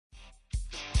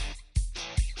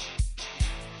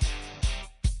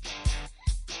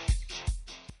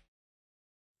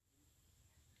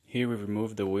Here we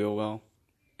removed the wheel well,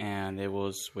 and it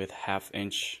was with 1/2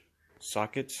 inch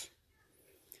sockets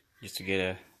just to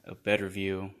get a better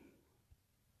view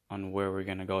on where we're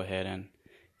gonna go ahead and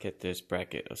get this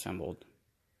bracket assembled.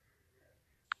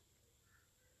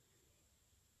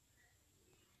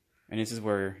 And this is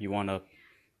where you want to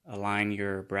align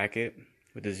your bracket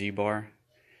with the Z-bar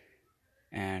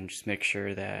and just make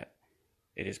sure that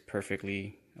it is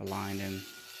perfectly aligned, and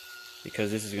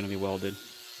because this is going to be welded.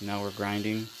 Now we're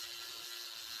grinding.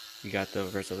 We got the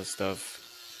rest of the stuff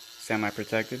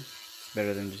semi-protected. It's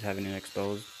better than just having it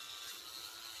exposed.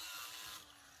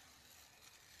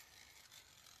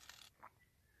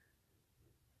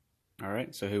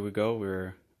 Alright, so here we go.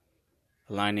 We're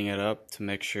lining it up to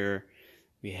make sure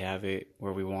we have it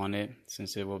where we want it,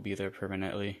 since it will be there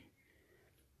permanently.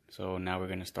 So now we're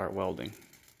going to start welding.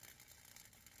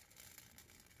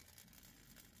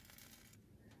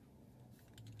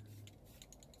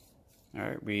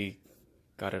 Alright, we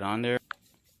got it on there.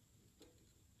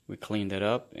 We cleaned it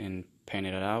up and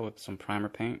painted it out with some primer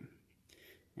paint.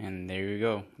 And there you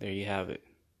go. There you have it.